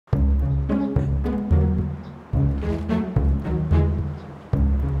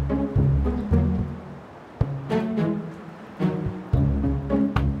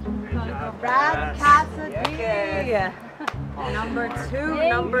Number two.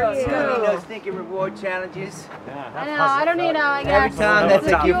 Need those stinking reward challenges. Yeah, I know, I don't need them, I guess. Every time, that's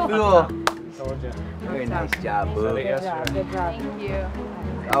like your fuel. Told you. Very nice job, boo. Good job. Thank you.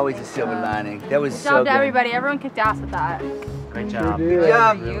 Always a silver lining. That was Good so job good. to everybody. Everyone kicked ass with that. Great job. Good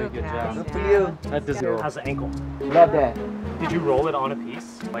job. Really good job. Good for you. That deserves. How's the ankle? Love that. Did you roll it on a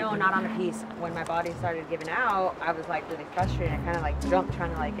piece? Like, No, not on a piece. When my body started giving out, I was like really frustrated. I kind of like jumped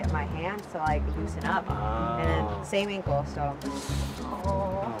trying to like get my hands to like loosen up. And then same ankle, so.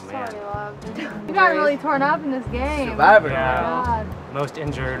 Oh, man. sorry, love. You got really torn up in this game. Survivor. Yeah. God. Most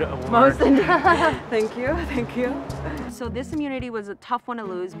injured award. Most Thank you, thank you. So this immunity was a tough one to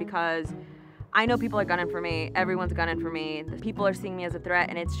lose because I know people are gunning for me. Everyone's gunning for me. People are seeing me as a threat,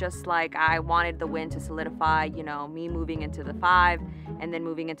 and it's just like I wanted the win to solidify, you know, me moving into the 5 and then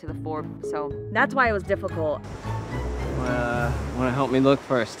moving into the 4. So that's why it was difficult. Want to help me look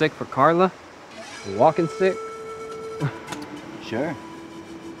for a stick for Karla? A walking stick? Sure.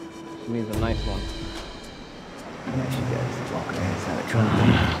 She needs a nice one. Yeah, she does. Walk her ass out of trouble.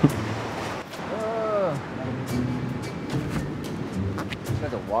 She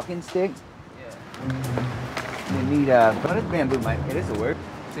has a walking stick? Yeah. You need but this bamboo might, yeah, this'll work.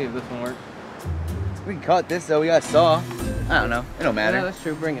 See if this one works. We can cut this though, we got a saw. I don't know, it don't matter. Yeah, that's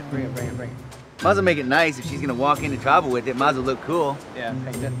true. Bring it. Might as well make it nice if she's gonna walk into travel with it, might as well look cool. Yeah,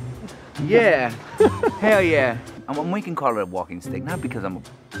 paint it. Yeah, hell yeah. I'm making Karla a walking stick, not because I'm a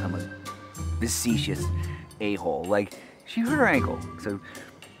facetious a-hole. Like, she hurt her ankle, so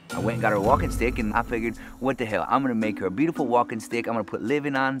I went and got her a walking stick, and I figured, what the hell, I'm gonna make her a beautiful walking stick. I'm gonna put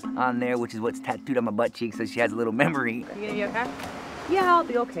living on there, which is what's tattooed on my butt cheek, so she has a little memory. You gonna be okay? Yeah, I'll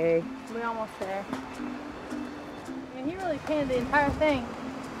be okay. We almost there. I mean, he really painted the entire thing.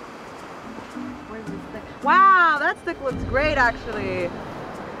 Where's this stick? Wow, that stick looks great actually.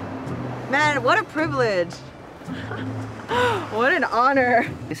 Man, what a privilege. What an honor.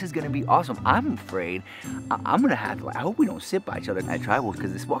 This is gonna be awesome. I'm afraid I'm gonna have to, I hope we don't sit by each other at tribals,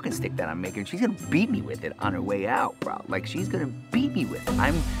 because this walking stick that I'm making, she's gonna beat me with it on her way out, bro. Like, she's gonna beat me with it.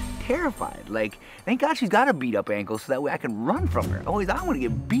 I'm terrified. Like, thank God she's got a beat up ankle so that way I can run from her. Always, I wanna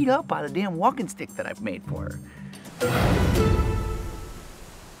get beat up by the damn walking stick that I've made for her.